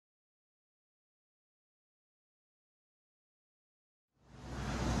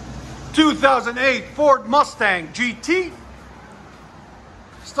2008 Ford Mustang GT.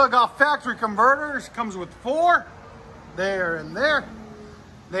 Still got factory converters. Comes with 4 there and there.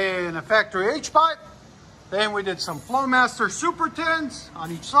 Then a factory H-pipe. Then we did some Flowmaster Super 10s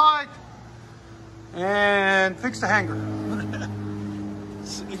on each side. And fixed the hanger.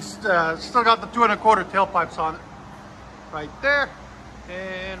 It's still got the 2 1/4 tailpipes on it. Right there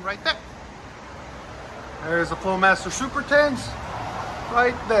and right there. There's the Flowmaster Super 10s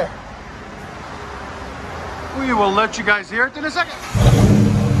right there. We will let you guys hear it in a second.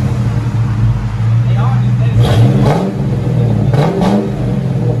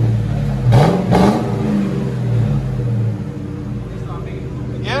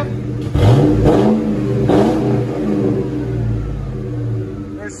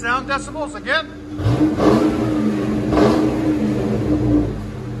 There's sound decibels again.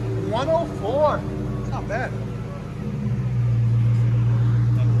 104. It's not bad.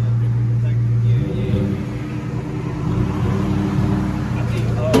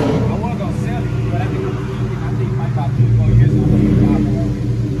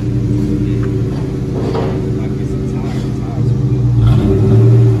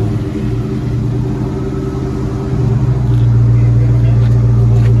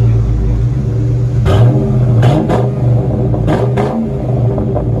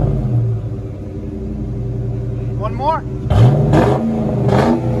 One more.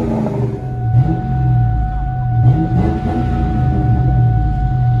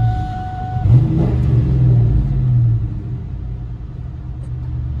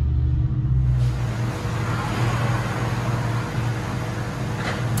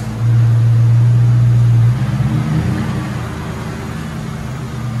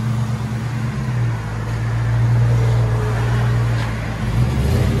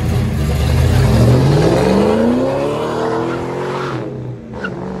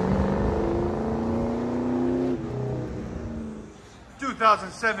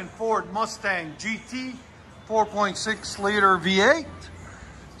 2007 Ford Mustang GT, 4.6 liter V8.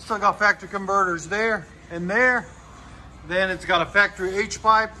 Still got factory converters there and there. Then it's got a factory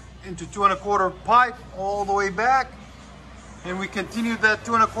H-pipe into 2 1/4 pipe all the way back. And we continued that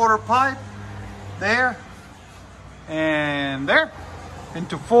 2 1/4 pipe there and there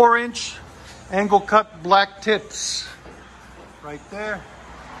into 4-inch angle cut black tips. Right there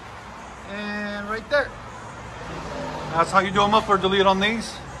and right there. That's how you do a muffler delete on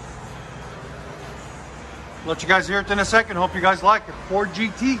these. Let you guys hear it in a second. Hope you guys like it. Ford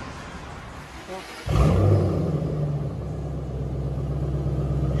GT.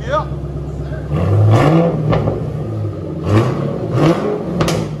 Yeah.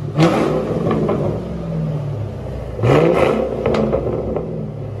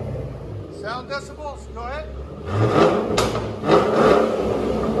 Sound decibels, go ahead.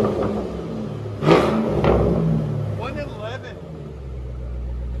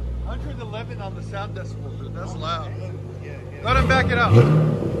 111 on the sound decibels, dude. That's loud. Go ahead and back it up.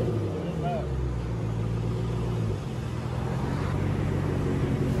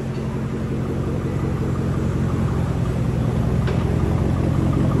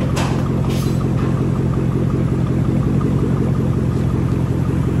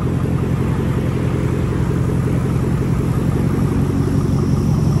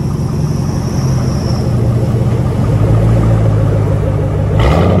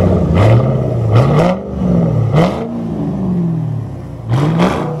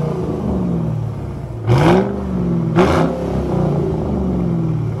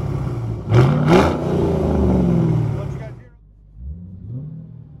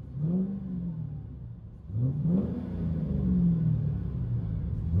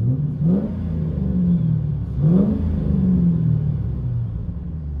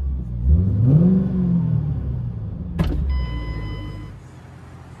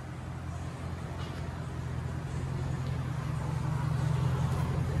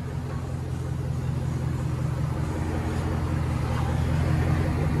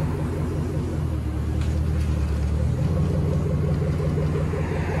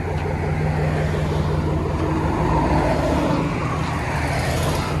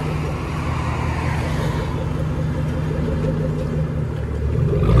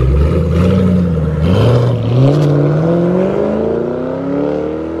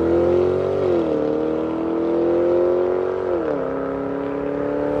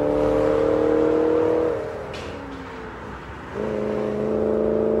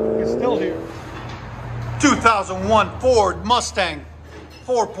 Still here. 2001 Ford Mustang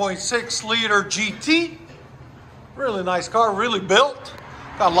 4.6 liter GT. Really nice car, really built.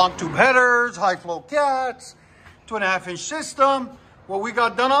 Got long tube headers, high flow cats, 2.5-inch system what we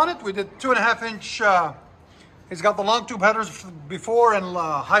got done on it, we did 2.5 inch, it's got the long tube headers before and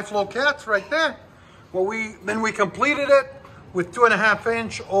high flow cats right there. Then we completed it with 2.5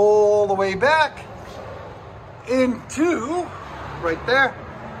 inch all the way back into right there,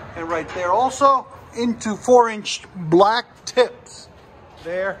 and right there also into 4-inch black tips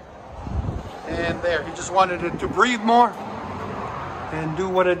there and there. He just wanted it to breathe more and do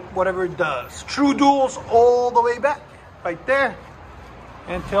whatever it does. True duals all the way back right there,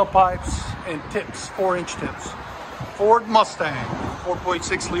 and tailpipes and tips, 4-inch tips. Ford Mustang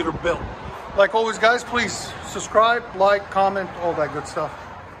 4.6 liter built. Like always, guys, please subscribe, like, comment, all that good stuff.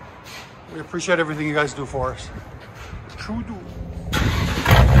 We appreciate everything you guys do for us. True dual.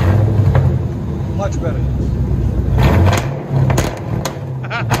 Much better.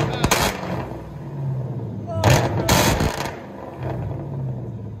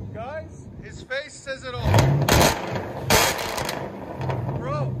 Guys, his face says it all.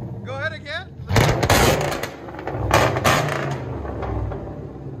 Bro, go ahead again.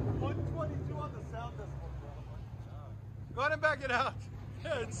 122 on the sound decimal, bro. Go ahead and back it out.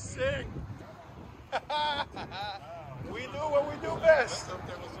 It's sick. We do what we do best.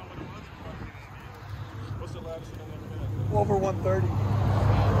 What's the loudest in the over 130.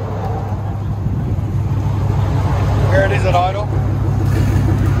 Here it is at idle.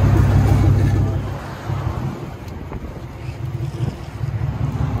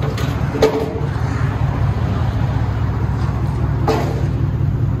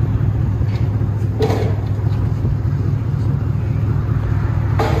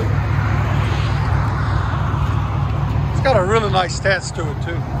 It's got a really nice stance to it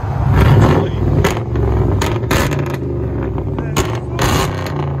too.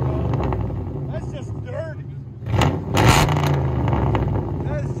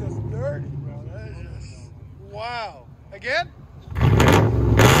 Wow. Again? Oh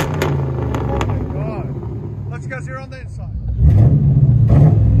my God. Let's guys here on the inside.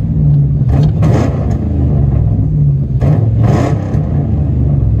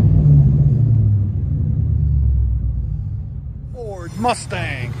 Ford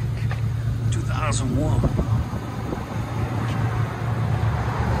Mustang 2001.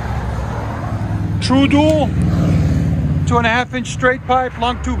 True dual. 2.5 inch straight pipe,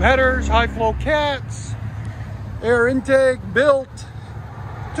 long tube headers, high flow cats. Air intake, built,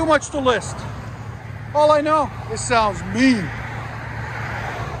 too much to list. All I know, it sounds mean.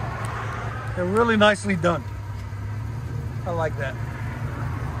 And really nicely done. I like that.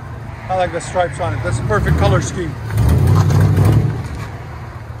 I like the stripes on it. That's a perfect color scheme.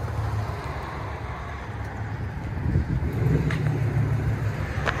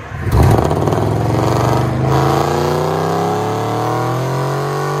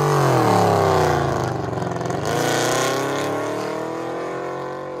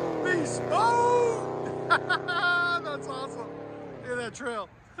 That's awesome. Look at that trail.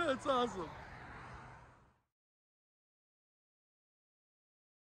 That's awesome.